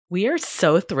We are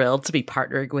so thrilled to be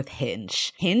partnering with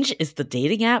Hinge. Hinge is the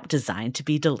dating app designed to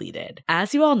be deleted.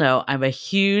 As you all know, I'm a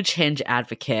huge Hinge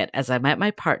advocate as I met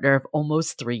my partner of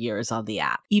almost 3 years on the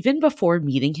app. Even before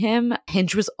meeting him,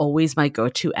 Hinge was always my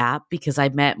go-to app because I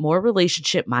met more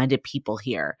relationship-minded people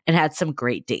here and had some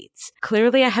great dates.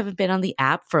 Clearly, I haven't been on the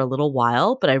app for a little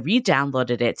while, but I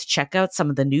re-downloaded it to check out some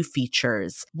of the new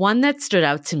features. One that stood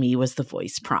out to me was the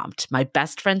voice prompt, my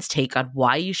best friend's take on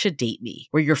why you should date me,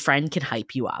 where your friend can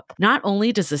hype you up. Not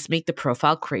only does this make the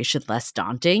profile creation less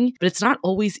daunting, but it's not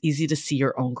always easy to see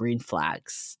your own green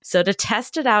flags. So to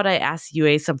test it out, I asked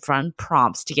Yue some fun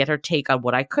prompts to get her take on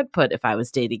what I could put if I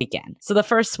was dating again. So the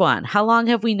first one, how long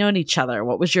have we known each other?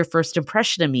 What was your first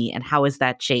impression of me and how has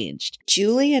that changed?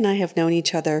 Julie and I have known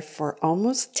each other for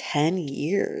almost 10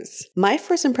 years. My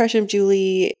first impression of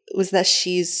Julie was that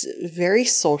she's very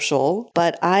social,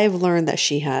 but I've learned that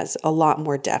she has a lot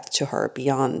more depth to her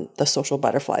beyond the social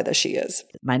butterfly that she is.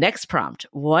 My next prompt,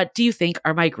 what do you think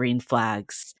are my green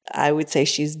flags? I would say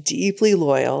she's deeply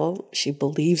loyal. She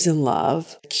believes in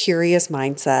love, curious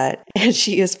mindset, and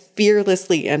she is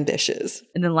fearlessly ambitious.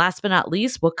 And then last but not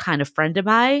least, what kind of friend am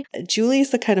I? Julie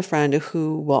is the kind of friend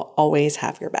who will always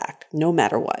have your back, no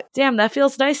matter what. Damn, that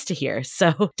feels nice to hear.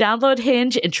 So download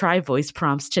Hinge and try voice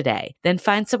prompts today. Then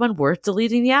find someone worth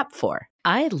deleting the app for.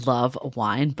 I love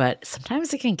wine, but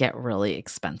sometimes it can get really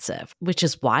expensive, which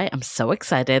is why I'm so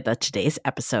excited that today's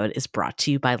episode is brought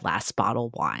to you by Last Bottle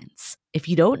Wines. If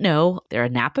you don't know, they're a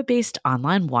Napa-based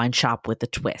online wine shop with a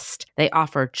twist. They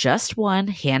offer just one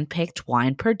hand-picked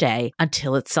wine per day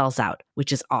until it sells out,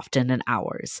 which is often in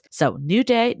hours. So new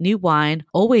day, new wine,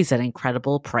 always at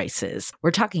incredible prices.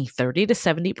 We're talking 30 to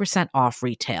 70% off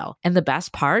retail. And the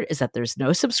best part is that there's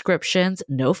no subscriptions,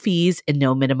 no fees, and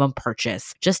no minimum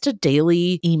purchase. Just a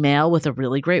daily email with a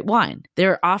really great wine.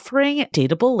 They're offering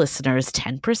Dateable listeners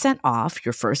 10% off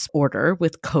your first order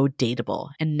with code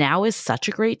Dateable. And now is such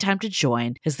a great time to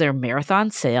join as their marathon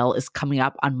sale is coming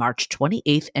up on March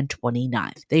 28th and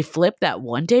 29th. They flip that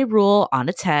one-day rule on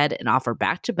its head and offer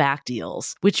back-to-back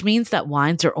deals, which means that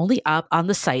wines are only up on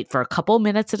the site for a couple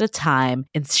minutes at a time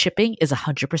and shipping is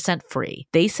 100% free.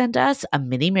 They sent us a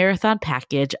mini marathon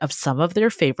package of some of their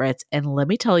favorites, and let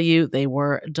me tell you, they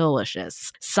were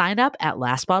delicious. Sign up at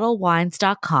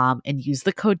lastbottlewines.com and use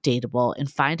the code Dateable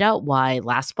and find out why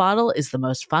Last Bottle is the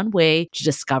most fun way to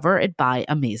discover and buy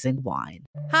amazing wine.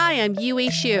 Hi, I'm Yue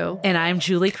Xu. And I'm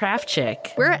Julie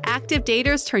Krafchick. We're active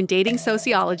daters turned dating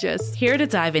sociologists. Here to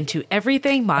dive into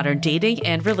everything modern dating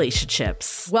and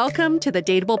relationships. Welcome to the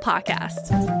Dateable Podcast.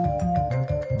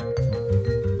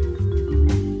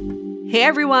 Hey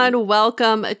everyone,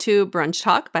 welcome to Brunch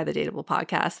Talk by the Dateable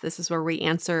Podcast. This is where we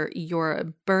answer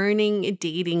your burning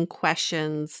dating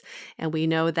questions. And we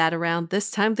know that around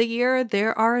this time of the year,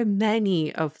 there are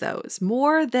many of those,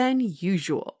 more than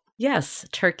usual. Yes,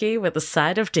 turkey with a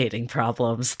side of dating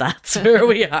problems. That's where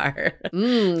we are.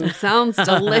 Sounds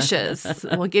delicious.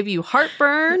 We'll give you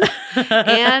heartburn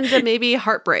and maybe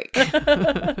heartbreak.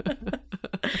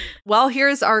 Well,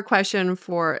 here's our question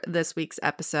for this week's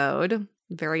episode.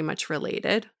 Very much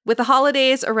related. With the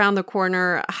holidays around the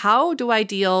corner, how do I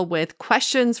deal with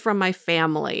questions from my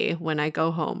family when I go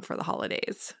home for the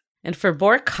holidays? And for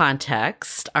more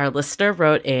context, our listener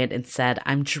wrote in and said,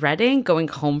 I'm dreading going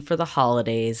home for the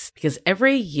holidays because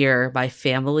every year my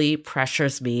family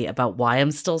pressures me about why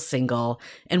I'm still single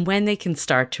and when they can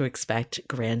start to expect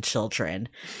grandchildren.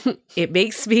 It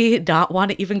makes me not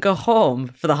want to even go home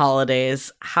for the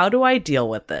holidays. How do I deal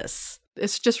with this?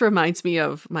 This just reminds me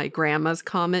of my grandma's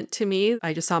comment to me.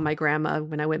 I just saw my grandma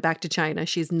when I went back to China.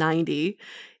 She's 90.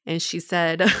 And she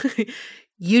said,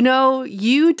 you know,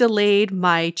 you delayed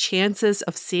my chances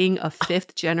of seeing a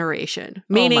fifth generation,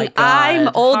 meaning I'm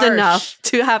old enough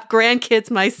to have grandkids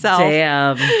myself.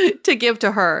 Damn. To give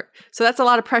to her. So that's a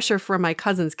lot of pressure for my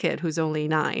cousin's kid who's only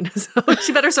 9. So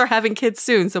she better start having kids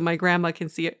soon so my grandma can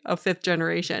see a fifth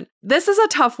generation. This is a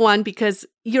tough one because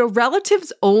your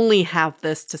relatives only have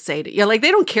this to say to you. Like, they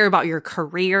don't care about your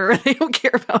career. They don't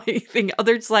care about anything.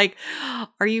 Others like,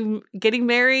 are you getting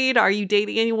married? Are you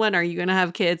dating anyone? Are you going to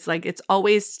have kids? Like, it's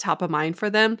always top of mind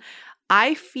for them.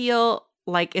 I feel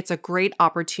like it's a great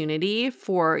opportunity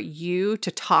for you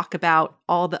to talk about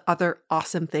all the other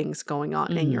awesome things going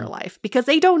on in your life because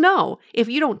they don't know. If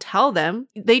you don't tell them,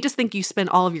 they just think you spend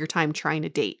all of your time trying to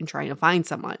date and trying to find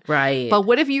someone. Right. But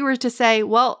what if you were to say,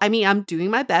 well, I mean, I'm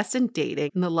doing my best in dating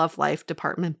in the love life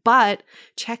department, but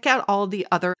check out all the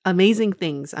other amazing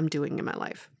things I'm doing in my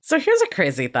life. So here's a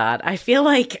crazy thought. I feel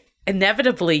like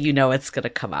inevitably, you know, it's going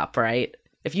to come up, right?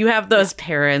 If you have those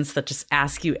parents that just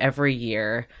ask you every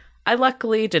year, I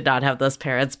luckily did not have those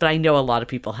parents, but I know a lot of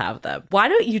people have them. Why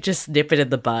don't you just nip it in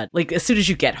the bud? Like as soon as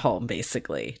you get home,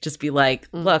 basically. Just be like,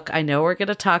 look, I know we're going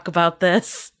to talk about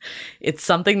this. It's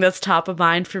something that's top of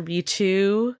mind for me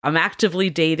too. I'm actively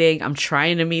dating. I'm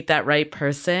trying to meet that right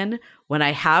person. When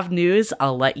I have news,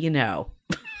 I'll let you know.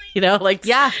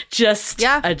 Just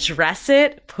address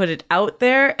it, put it out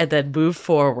there, and then move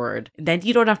forward. Then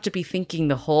you don't have to be thinking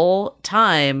the whole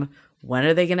time, when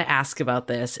are they going to ask about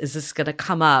this? Is this going to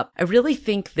come up? I really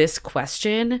think this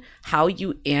question, how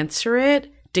you answer it,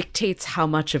 dictates how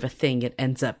much of a thing it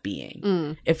ends up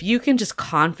being. If you can just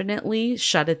confidently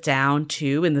shut it down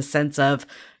too, in the sense of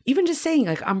even just saying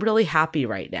like, I'm really happy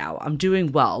right now. I'm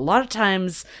doing well. A lot of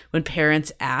times when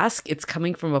parents ask, it's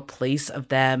coming from a place of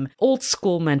them old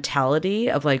school mentality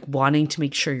of like wanting to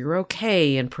make sure you're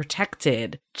okay and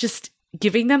protected. Just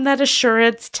giving them that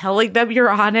assurance, telling them you're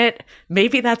on it,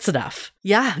 maybe that's enough.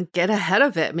 Yeah, get ahead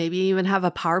of it. Maybe even have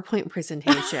a PowerPoint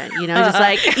presentation, just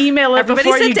like email it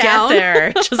before you down. Get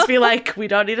there. Just be like, we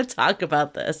don't need to talk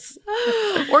about this.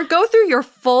 Or go through your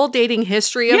full dating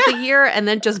history of the year and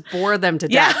then just bore them to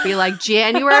death. Be like,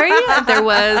 January, there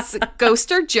was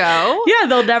Ghoster Joe. Yeah,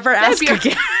 they'll never ask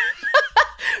again.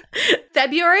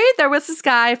 February, there was this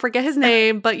guy, I forget his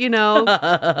name, but we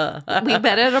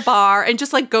met at a bar, and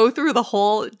just like go through the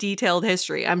whole detailed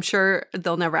history. I'm sure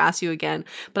they'll never ask you again.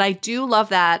 But I do love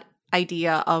that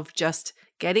idea of just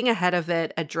getting ahead of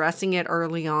it, addressing it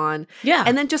early on,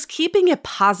 and then just keeping it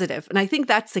positive. And I think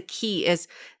that's the key is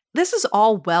this is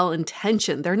all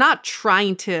well-intentioned. They're not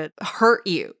trying to hurt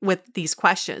you with these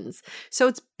questions. So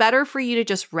it's better for you to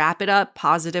just wrap it up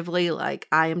positively, like,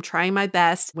 I am trying my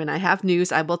best. When I have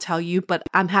news, I will tell you, but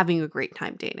I'm having a great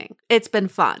time dating. It's been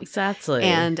fun. Exactly.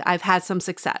 And I've had some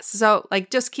success. So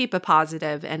like, just keep it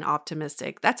positive and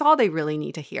optimistic. That's all they really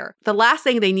need to hear. The last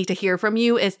thing they need to hear from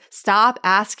you is stop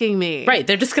asking me. Right.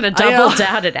 They're just going to double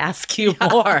down and ask you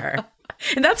more.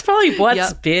 And that's probably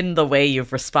what's been the way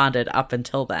you've responded up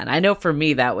until then. I know for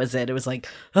me, that was it. It was like,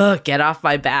 oh, get off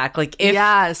my back. Like if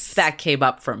that came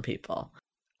up from people.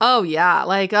 Oh, yeah.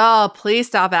 Like, oh, please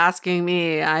stop asking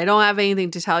me. I don't have anything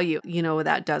to tell you. You know what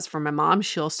that does for my mom?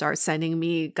 She'll start sending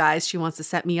me guys she wants to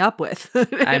set me up with.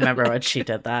 I remember when she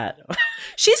did that.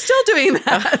 She's still doing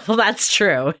that. Well, that's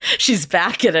true. She's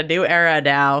back in a new era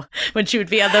now. When she would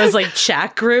be on those like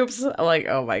chat groups, I'm like,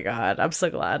 oh my God, I'm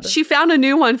so glad. She found a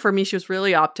new one for me. She was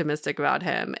really optimistic about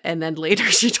him. And then later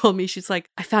she told me, she's like,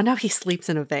 I found out he sleeps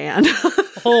in a van.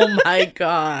 Oh my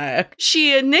God.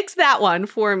 She nixed that one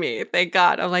for me. Thank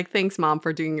God. I'm like, thanks, Mom,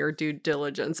 for doing your due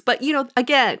diligence. But,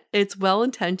 again, it's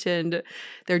well-intentioned.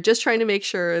 They're just trying to make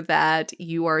sure that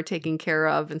you are taken care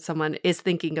of and someone is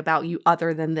thinking about you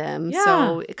other than them. Yeah.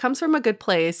 So it comes from a good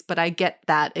place, but I get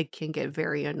that it can get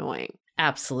very annoying.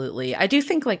 Absolutely. I do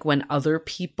think like when other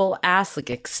people ask,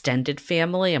 like extended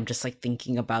family, I'm just like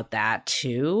thinking about that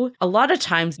too. A lot of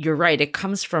times, you're right, it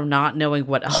comes from not knowing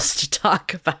what else to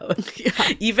talk about.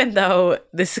 Even though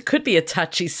this could be a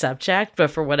touchy subject, but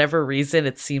for whatever reason,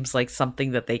 it seems like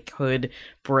something that they could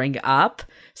bring up.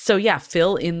 So yeah,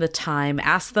 fill in the time,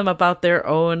 ask them about their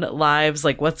own lives,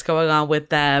 like what's going on with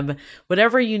them,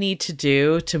 whatever you need to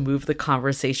do to move the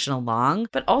conversation along.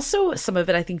 But also some of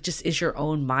it, I think, just is your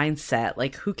own mindset.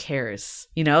 Like, who cares?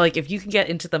 Like if you can get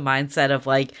into the mindset of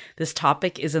like, this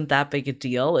topic isn't that big a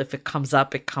deal. If it comes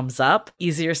up, it comes up.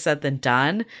 Easier said than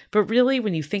done. But really,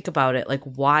 when you think about it, like,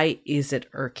 why is it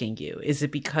irking you? Is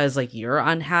it because like you're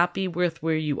unhappy with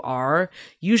where you are?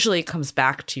 Usually it comes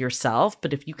back to yourself.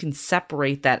 But if you can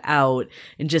separate that out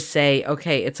and just say,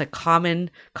 okay, it's a common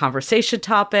conversation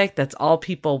topic. That's all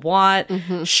people want.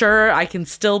 Mm-hmm. Sure, I can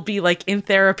still be like in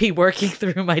therapy working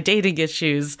through my dating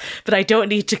issues, but I don't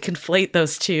need to conflate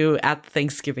those two at the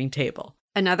Thanksgiving table.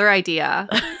 Another idea,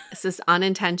 this is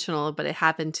unintentional, but it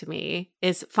happened to me,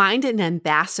 is find an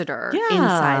ambassador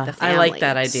inside the family. I like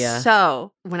that idea.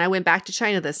 So when I went back to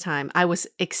China this time, I was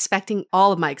expecting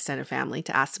all of my extended family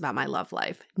to ask about my love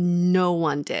life. No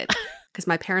one did. Because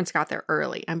my parents got there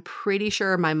early. I'm pretty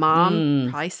sure my mom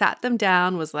probably sat them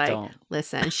down, was like,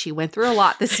 listen, she went through a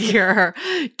lot this year.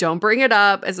 Don't bring it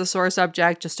up as a sore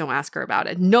subject. Just don't ask her about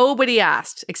it. Nobody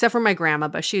asked, except for my grandma.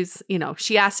 But she's,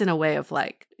 she asked in a way of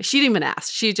like, she didn't even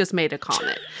ask. She just made a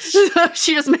comment.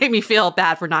 She just made me feel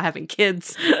bad for not having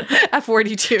kids at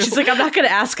 42. She's like, I'm not going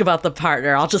to ask about the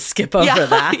partner. I'll just skip over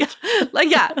that.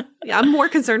 Yeah, I'm more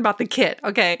concerned about the kid.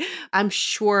 Okay. I'm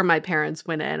sure my parents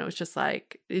went in. It was just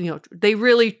like, they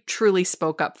really truly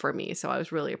spoke up for me. So I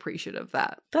was really appreciative of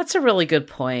that. That's a really good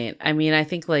point. I mean, I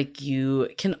think like you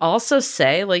can also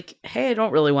say like, hey, I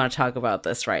don't really want to talk about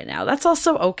this right now. That's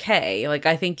also okay. Like,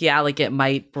 I think, yeah, like it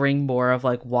might bring more of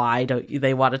like, why don't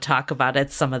they want to talk about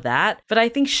it? Some of that. But I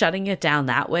think shutting it down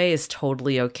that way is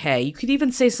totally okay. You could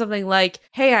even say something like,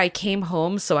 hey, I came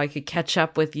home so I could catch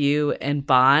up with you and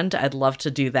bond. I'd love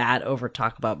to do that over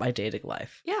talk about my dating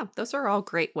life. Yeah, those are all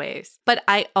great ways. But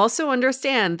I also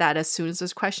understand that as soon as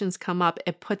those questions come up,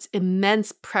 it puts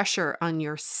immense pressure on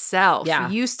yourself. Yeah.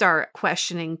 You start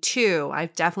questioning too.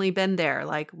 I've definitely been there.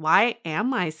 Like, why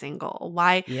am I single?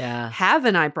 Why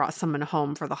haven't I brought someone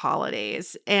home for the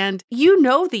holidays? And you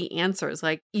know the answers.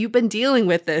 Like, you've been dealing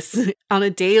with this on a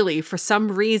daily. For some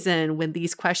reason, when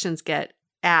these questions get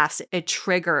asked, it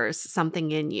triggers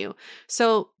something in you.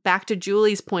 So back to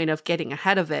Julie's point of getting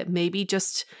ahead of it, maybe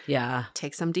just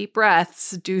take some deep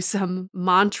breaths, do some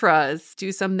mantras,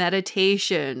 do some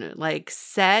meditation, like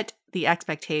set the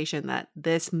expectation that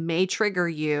this may trigger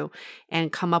you and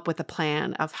come up with a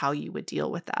plan of how you would deal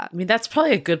with that. I mean, that's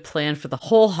probably a good plan for the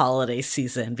whole holiday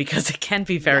season because it can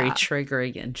be very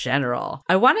triggering in general.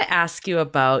 I want to ask you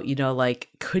about, like,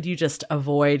 could you just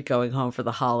avoid going home for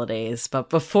the holidays? But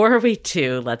before we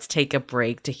do, let's take a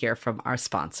break to hear from our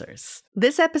sponsors.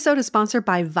 This episode is sponsored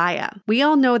by Viia. We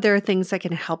all know there are things that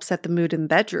can help set the mood in the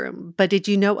bedroom, but did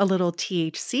you know a little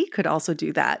THC could also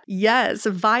do that? Yes,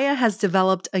 Viia has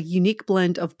developed a unique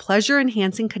blend of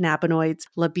pleasure-enhancing cannabinoids,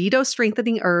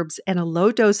 libido-strengthening herbs, and a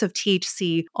low dose of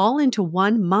THC all into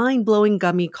one mind-blowing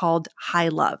gummy called High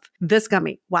Love. This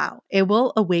gummy, wow, it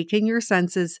will awaken your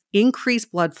senses, increase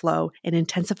blood flow, and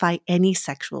intensify any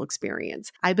sexual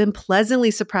experience. I've been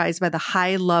pleasantly surprised by the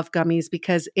High Love gummies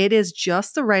because it is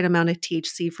just the right amount of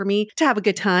THC for me to have a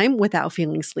good time without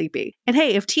feeling sleepy. And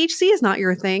hey, if THC is not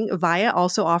your thing, Viia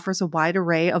also offers a wide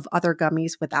array of other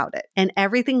gummies without it. And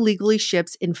everything legally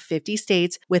ships in 50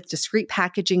 states with discreet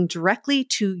packaging directly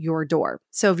to your door.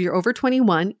 So if you're over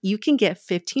 21, you can get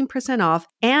 15% off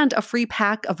and a free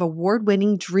pack of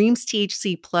award-winning Dreams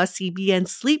THC plus CBN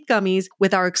sleep gummies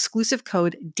with our exclusive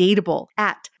code DATEABLE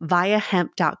at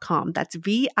viiahemp.com. That's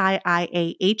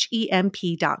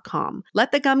VIIAHEMP.com.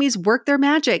 Let the gummies work their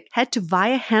magic. Head to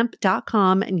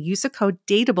viiahemp.com and use the code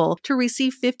DATEABLE to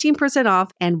receive 15%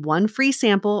 off and one free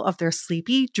sample of their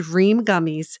Sleepy Dream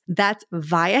gummies. That's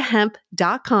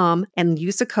viiahemp.com and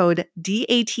use the code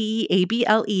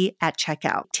DATEABLE at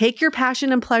checkout. Take your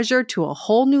passion and pleasure to a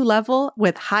whole new level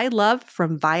with High Love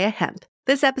from Viia Hemp.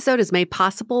 This episode is made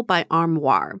possible by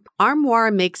Armoire.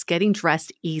 Armoire makes getting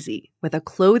dressed easy. With a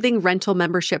clothing rental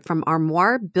membership from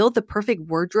Armoire, build the perfect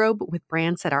wardrobe with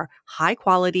brands that are high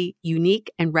quality,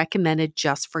 unique, and recommended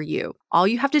just for you. All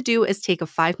you have to do is take a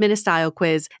 5-minute style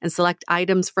quiz and select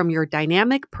items from your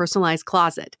dynamic, personalized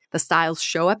closet. The styles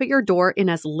show up at your door in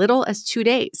as little as 2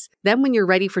 days. Then when you're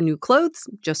ready for new clothes,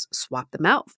 just swap them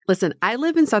out. Listen, I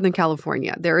live in Southern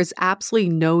California. There is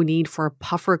absolutely no need for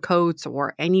puffer coats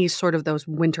or any sort of those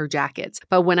winter jackets.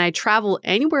 But when I travel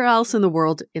anywhere else in the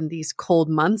world in these cold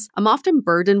months, I'm often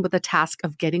burdened with the task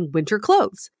of getting winter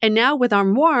clothes. And now with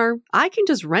Armoire, I can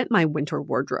just rent my winter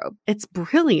wardrobe. It's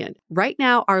brilliant. Right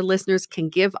now, our listeners can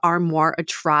give Armoire a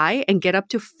try and get up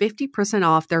to 50%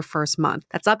 off their first month.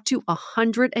 That's up to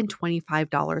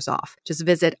 $125 off. Just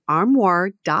visit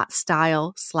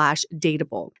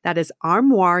armoire.style/dateable. That is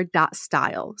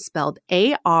armoire.style, spelled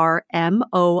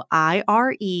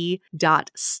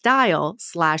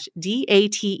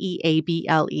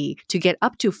ARMOIRE.style/DATEABLE to get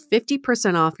up to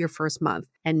 50% off your first month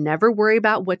and never worry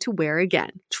about what to wear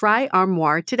again. Try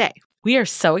Armoire today. We are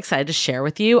so excited to share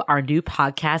with you our new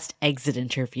podcast, Exit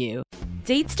Interview.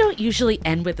 Dates don't usually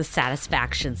end with a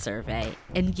satisfaction survey,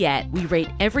 and yet we rate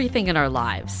everything in our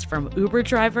lives, from Uber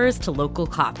drivers to local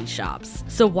coffee shops.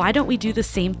 So why don't we do the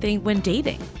same thing when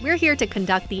dating? We're here to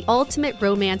conduct the ultimate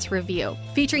romance review,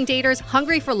 featuring daters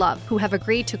hungry for love who have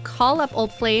agreed to call up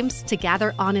old flames to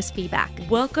gather honest feedback.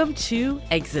 Welcome to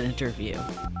Exit Interview.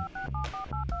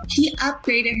 He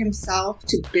upgraded himself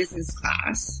to business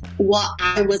class while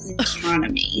I was in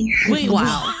economy. Wait,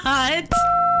 wow. What?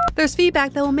 There's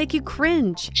feedback that will make you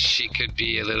cringe. She could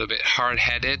be a little bit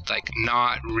hard-headed, like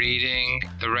not reading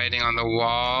the writing on the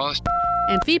wall.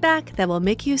 And feedback that will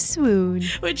make you swoon.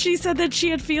 When she said that she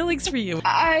had feelings for you.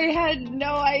 I had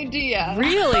no idea.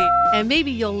 Really? And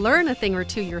maybe you'll learn a thing or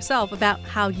two yourself about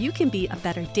how you can be a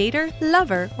better dater,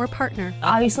 lover, or partner.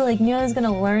 Obviously, knew I was going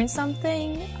to learn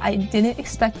something. I didn't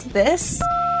expect this.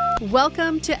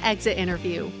 Welcome to Exit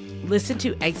Interview. Listen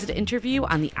to Exit Interview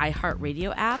on the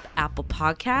iHeartRadio app, Apple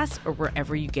Podcasts, or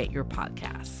wherever you get your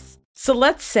podcasts. So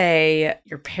let's say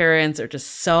your parents are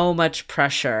just so much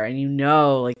pressure and you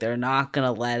know, like they're not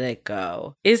going to let it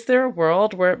go. Is there a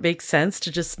world where it makes sense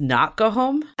to just not go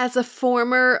home? As a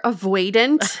former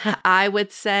avoidant, I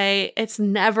would say it's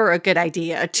never a good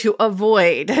idea to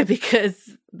avoid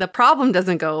because the problem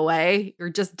doesn't go away. You're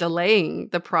just delaying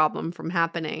the problem from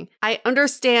happening. I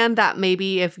understand that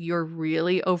maybe if you're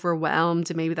really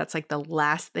overwhelmed, maybe that's like the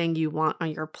last thing you want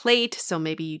on your plate. So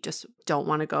maybe you just don't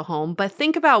want to go home. But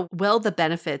think about, will the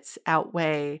benefits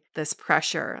outweigh this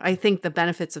pressure? I think the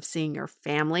benefits of seeing your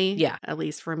family, at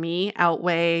least for me,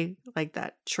 outweigh like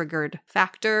that triggered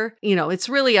factor. You know, it's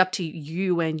really up to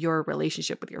you and your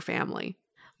relationship with your family.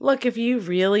 Look, if you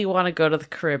really want to go to the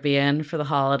Caribbean for the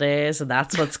holidays and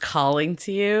that's what's calling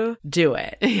to you, do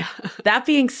it. Yeah. That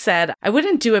being said, I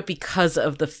wouldn't do it because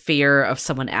of the fear of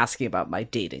someone asking about my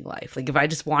dating life. Like if I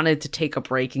just wanted to take a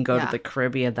break and go to the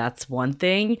Caribbean, that's one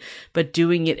thing. But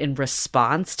doing it in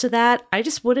response to that, I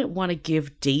just wouldn't want to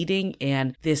give dating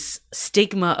and this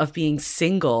stigma of being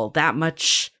single that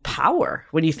much power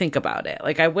when you think about it.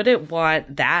 Like I wouldn't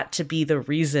want that to be the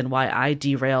reason why I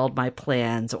derailed my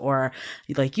plans or,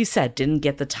 like you said, didn't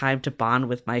get the time to bond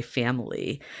with my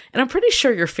family. And I'm pretty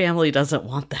sure your family doesn't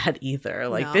want that either.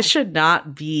 Like this should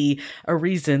not be a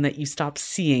reason that you stop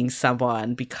seeing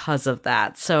someone because of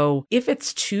that. So if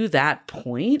it's to that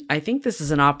point, I think this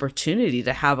is an opportunity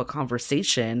to have a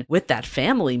conversation with that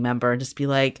family member and just be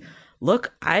like,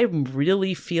 look, I'm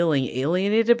really feeling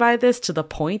alienated by this to the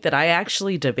point that I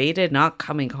actually debated not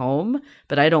coming home,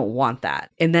 but I don't want that.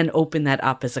 And then open that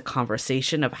up as a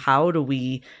conversation of how do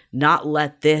we not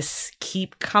let this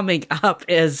keep coming up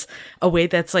as a way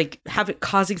that's like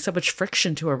causing so much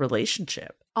friction to a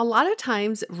relationship. A lot of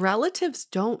times relatives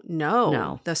don't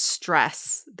know the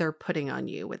stress they're putting on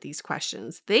you with these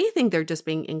questions. They think they're just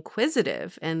being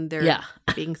inquisitive and they're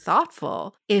being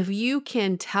thoughtful. If you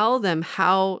can tell them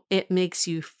how it makes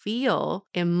you feel,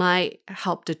 it might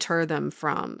help deter them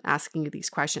from asking you these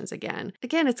questions again.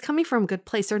 Again, it's coming from a good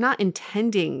place. They're not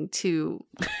intending to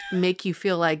make you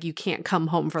feel like you can't come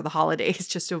home for the holidays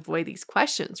just to avoid these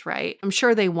questions, right? I'm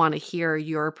sure they want to hear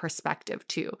your perspective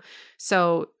too.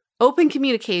 So open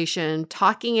communication,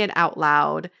 talking it out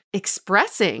loud,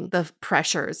 expressing the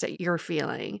pressures that you're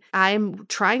feeling. I'm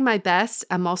trying my best.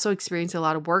 I'm also experiencing a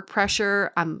lot of work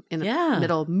pressure. I'm in the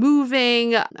middle of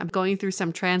moving. I'm going through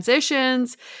some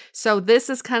transitions. So this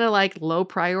is kind of like low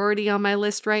priority on my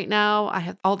list right now. I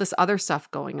have all this other stuff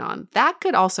going on. That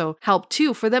could also help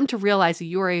too for them to realize that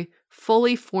you're a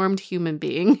fully formed human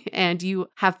being and you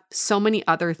have so many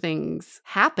other things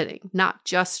happening, not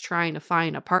just trying to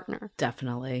find a partner.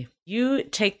 Definitely. You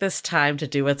take this time to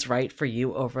do what's right for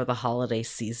you over the holiday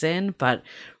season, but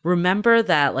remember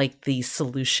that like the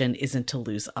solution isn't to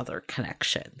lose other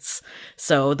connections.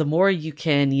 So the more you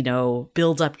can,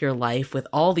 build up your life with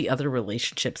all the other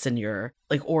relationships in your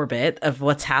like orbit of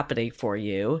what's happening for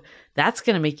you, that's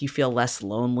going to make you feel less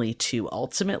lonely too.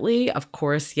 Ultimately, of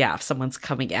course, if someone's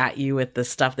coming at you with the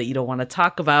stuff that you don't want to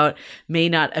talk about may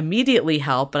not immediately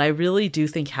help, but I really do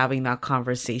think having that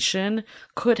conversation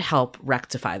could help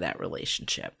rectify that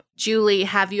relationship. Julie,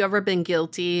 have you ever been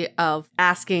guilty of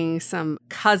asking some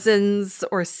cousins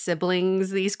or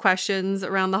siblings these questions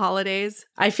around the holidays?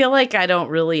 I feel like I don't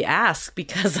really ask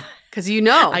because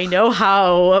I know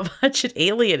how much it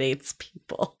alienates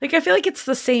people. Like, I feel like it's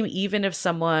the same even if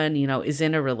someone, is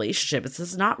in a relationship.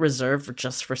 It's not reserved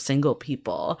just for single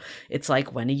people. It's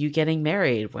like, when are you getting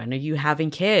married? When are you having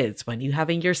kids? When are you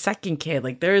having your second kid?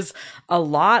 Like, there's a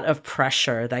lot of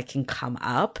pressure that can come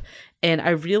up. And I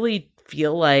really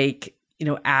feel like,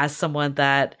 as someone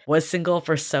that was single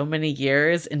for so many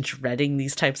years and dreading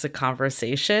these types of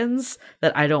conversations,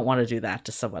 that I don't want to do that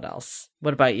to someone else.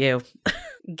 What about you?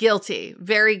 Guilty.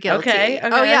 Very guilty. Okay.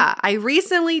 Oh, yeah. I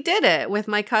recently did it with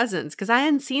my cousins because I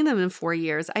hadn't seen them in 4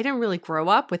 years. I didn't really grow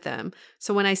up with them.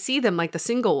 So when I see them, like the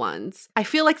single ones, I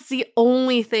feel like it's the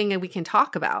only thing that we can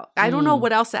talk about. I don't know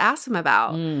what else to ask them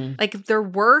about. Like their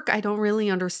work, I don't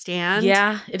really understand.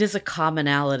 Yeah, it is a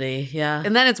commonality. Yeah.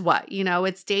 And then it's what?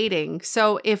 It's dating.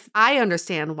 So if I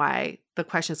understand why the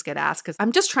questions get asked, because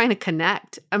I'm just trying to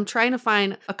connect. I'm trying to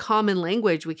find a common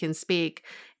language we can speak.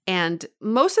 And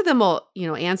most of them will,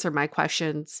 answer my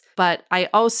questions, but I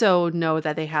also know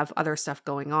that they have other stuff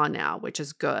going on now, which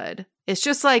is good. It's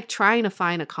just like trying to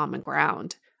find a common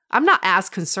ground. I'm not as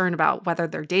concerned about whether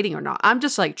they're dating or not. I'm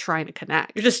just like trying to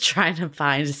connect. You're just trying to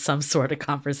find some sort of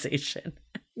conversation.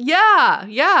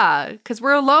 Yeah. Because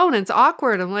we're alone. And it's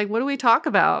awkward. I'm like, what do we talk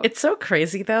about? It's so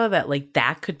crazy, though, that like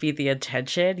that could be the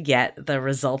intention, yet the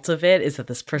result of it is that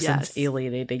this person's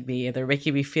alienating me and they're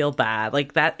making me feel bad.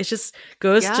 Like that, it just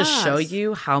goes to show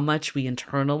you how much we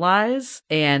internalize.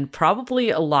 And probably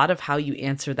a lot of how you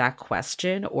answer that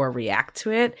question or react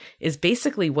to it is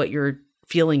basically what you're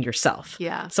feeling yourself.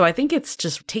 Yeah. So I think it's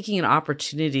just taking an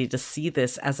opportunity to see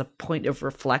this as a point of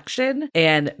reflection.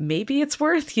 And maybe it's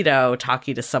worth,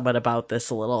 talking to someone about this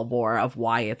a little more of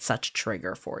why it's such a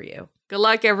trigger for you. Good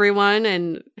luck, everyone,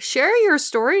 and share your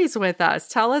stories with us.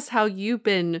 Tell us how you've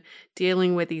been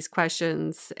dealing with these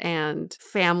questions and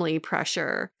family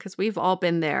pressure, because we've all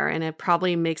been there, and it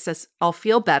probably makes us all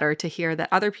feel better to hear that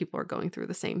other people are going through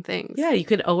the same things. Yeah, you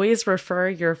can always refer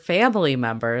your family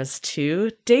members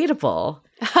to Dateable,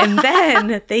 and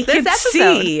then they can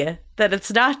see that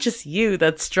it's not just you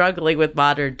that's struggling with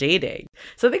modern dating.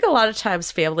 So I think a lot of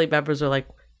times family members are like,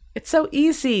 it's so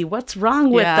easy. What's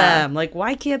wrong with them? Like,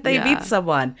 why can't they meet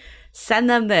someone? Send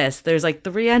them this. There's like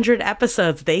 300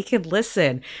 episodes they can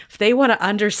listen. If they want to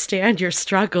understand your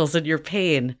struggles and your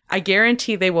pain, I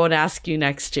guarantee they won't ask you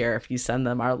next year if you send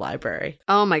them our library.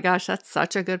 Oh my gosh, that's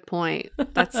such a good point.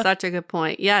 That's such a good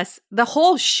point. Yes, the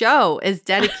whole show is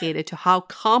dedicated to how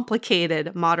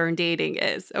complicated modern dating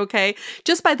is, okay?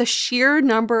 Just by the sheer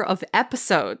number of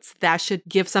episodes, that should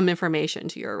give some information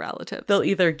to your relatives. They'll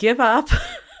either give up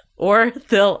or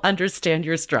they'll understand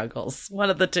your struggles. One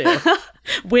of the two.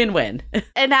 Win-win.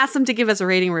 And ask them to give us a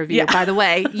rating review. Yeah. By the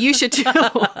way, you should too.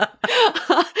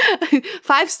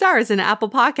 5 stars in Apple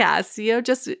Podcasts.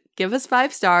 Just give us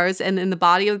 5 stars. And in the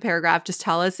body of the paragraph, just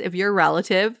tell us if you're a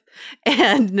relative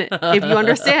and if you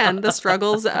understand the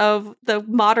struggles of the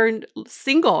modern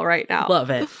single right now.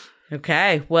 Love it.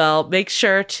 Okay, well, make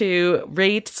sure to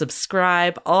rate,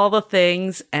 subscribe, all the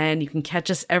things, and you can catch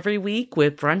us every week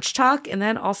with Brunch Talk and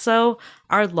then also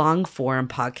our long form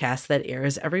podcast that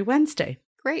airs every Wednesday.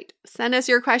 Great. Send us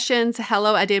your questions,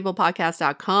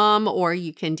 hello@dateablepodcast.com, or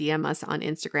you can DM us on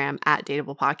Instagram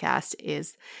 @dateablepodcast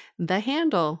is the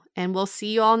handle. And we'll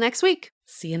see you all next week.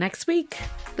 See you next week.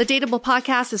 The Dateable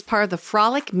Podcast is part of the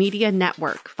Frolic Media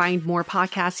Network. Find more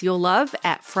podcasts you'll love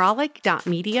at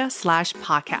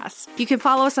frolic.media/podcasts. You can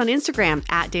follow us on Instagram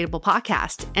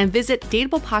 @dateablepodcast and visit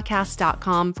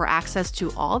dateablepodcast.com for access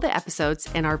to all the episodes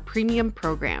and our premium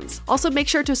programs. Also, make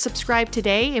sure to subscribe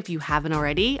today if you haven't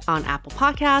already on Apple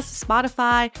Podcasts,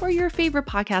 Spotify, or your favorite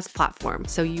podcast platform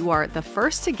so you are the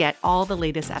first to get all the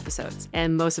latest episodes.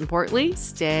 And most importantly,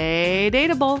 stay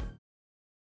dateable.